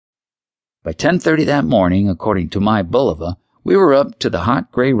By 10:30 that morning, according to my bulova, we were up to the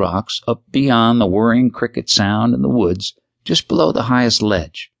hot gray rocks, up beyond the whirring cricket sound in the woods, just below the highest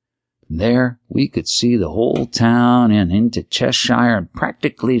ledge. From there, we could see the whole town and into Cheshire and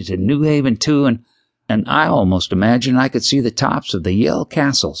practically to New Haven too, and I almost imagined I could see the tops of the Yale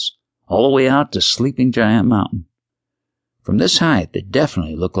castles, all the way out to Sleeping Giant Mountain. From this height, it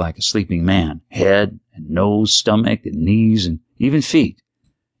definitely looked like a sleeping man, head and nose, stomach and knees and even feet.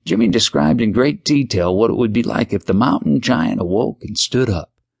 Jimmy described in great detail what it would be like if the mountain giant awoke and stood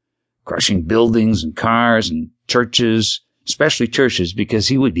up, crushing buildings and cars and churches, especially churches, because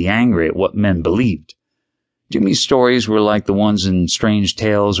he would be angry at what men believed. Jimmy's stories were like the ones in Strange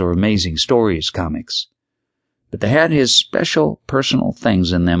Tales or Amazing Stories comics. But they had his special personal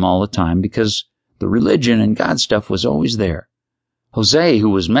things in them all the time because the religion and God stuff was always there. Jose, who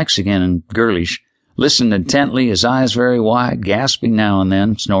was Mexican and girlish, listened intently, his eyes very wide, gasping now and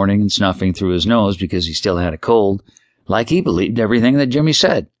then, snorting and snuffing through his nose because he still had a cold, like he believed everything that Jimmy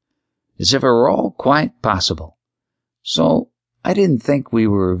said, as if it were all quite possible. So I didn't think we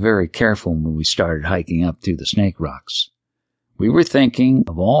were very careful when we started hiking up through the snake rocks. We were thinking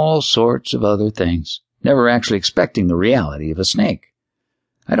of all sorts of other things, never actually expecting the reality of a snake.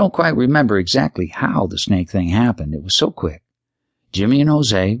 I don't quite remember exactly how the snake thing happened. It was so quick. Jimmy and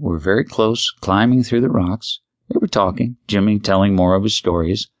Jose were very close, climbing through the rocks. They were talking, Jimmy telling more of his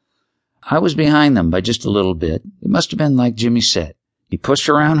stories. I was behind them by just a little bit. It must have been like Jimmy said. He pushed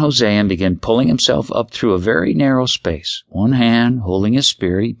around Jose and began pulling himself up through a very narrow space. One hand holding his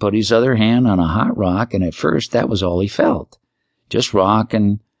spear, he put his other hand on a hot rock, and at first that was all he felt. Just rock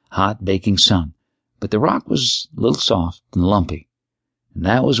and hot baking sun. But the rock was a little soft and lumpy. And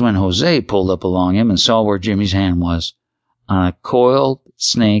that was when Jose pulled up along him and saw where Jimmy's hand was. On a coiled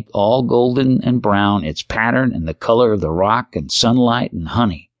snake, all golden and brown, its pattern and the color of the rock and sunlight and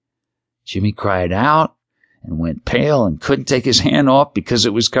honey. Jimmy cried out and went pale and couldn't take his hand off because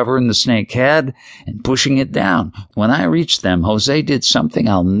it was covering the snake head and pushing it down. When I reached them, Jose did something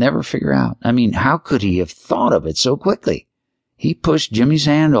I'll never figure out. I mean, how could he have thought of it so quickly? He pushed Jimmy's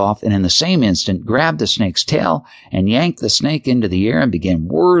hand off and in the same instant grabbed the snake's tail and yanked the snake into the air and began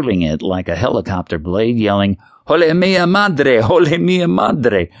whirling it like a helicopter blade, yelling, "Hole mia madre, hole mia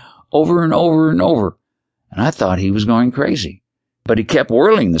madre," over and over and over. And I thought he was going crazy. But he kept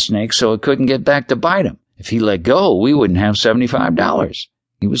whirling the snake so it couldn't get back to bite him. If he let go, we wouldn't have $75.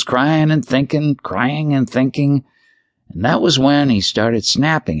 He was crying and thinking, and that was when he started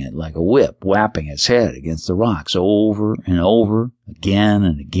snapping it like a whip, whapping its head against the rocks over and over, again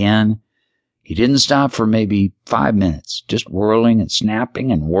and again. He didn't stop for maybe 5 minutes, just whirling and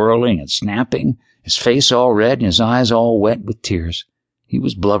snapping and whirling and snapping, his face all red and his eyes all wet with tears. He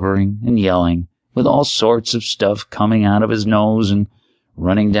was blubbering and yelling, with all sorts of stuff coming out of his nose and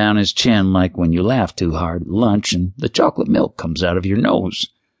running down his chin like when you laugh too hard at lunch and the chocolate milk comes out of your nose.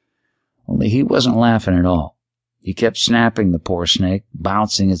 Only he wasn't laughing at all. He kept snapping the poor snake,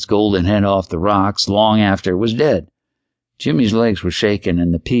 bouncing its golden head off the rocks long after it was dead. Jimmy's legs were shaking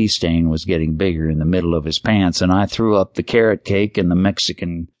and the pea stain was getting bigger in the middle of his pants, and I threw up the carrot cake and the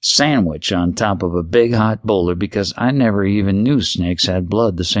Mexican sandwich on top of a big hot boulder because I never even knew snakes had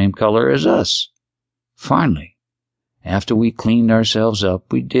blood the same color as us. Finally, after we cleaned ourselves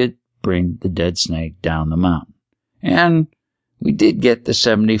up, we did bring the dead snake down the mountain. And we did get the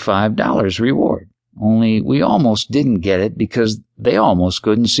 $75 reward. Only we almost didn't get it because they almost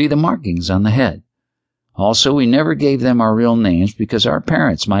couldn't see the markings on the head. Also, we never gave them our real names because our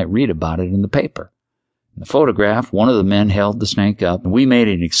parents might read about it in the paper. In the photograph, one of the men held the snake up, and we made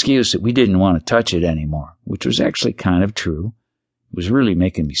an excuse that we didn't want to touch it anymore, which was actually kind of true. It was really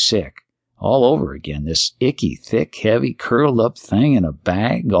making me sick. All over again, this icky, thick, heavy, curled-up thing in a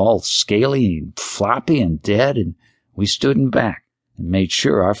bag, all scaly and floppy and dead, and we stood in back and made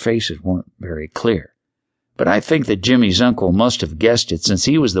sure our faces weren't very clear. But I think that Jimmy's uncle must have guessed it since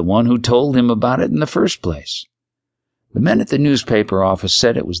he was the one who told him about it in the first place. The men at the newspaper office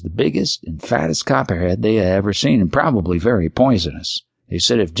said it was the biggest and fattest copperhead they had ever seen and probably very poisonous. They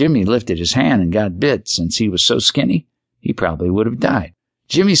said if Jimmy lifted his hand and got bit since he was so skinny, he probably would have died.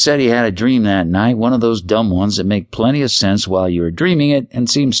 Jimmy said he had a dream that night, one of those dumb ones that make plenty of sense while you are dreaming it and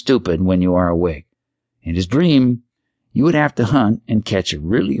seem stupid when you are awake. In his dream, you would have to hunt and catch a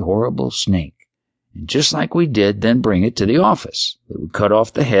really horrible snake. And just like we did, then bring it to the office. They would cut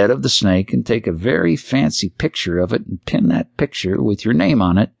off the head of the snake and take a very fancy picture of it and pin that picture with your name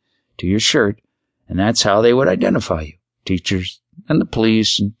on it to your shirt, and that's how they would identify you. Teachers and the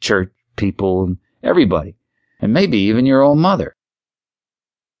police and church people and everybody, and maybe even your own mother.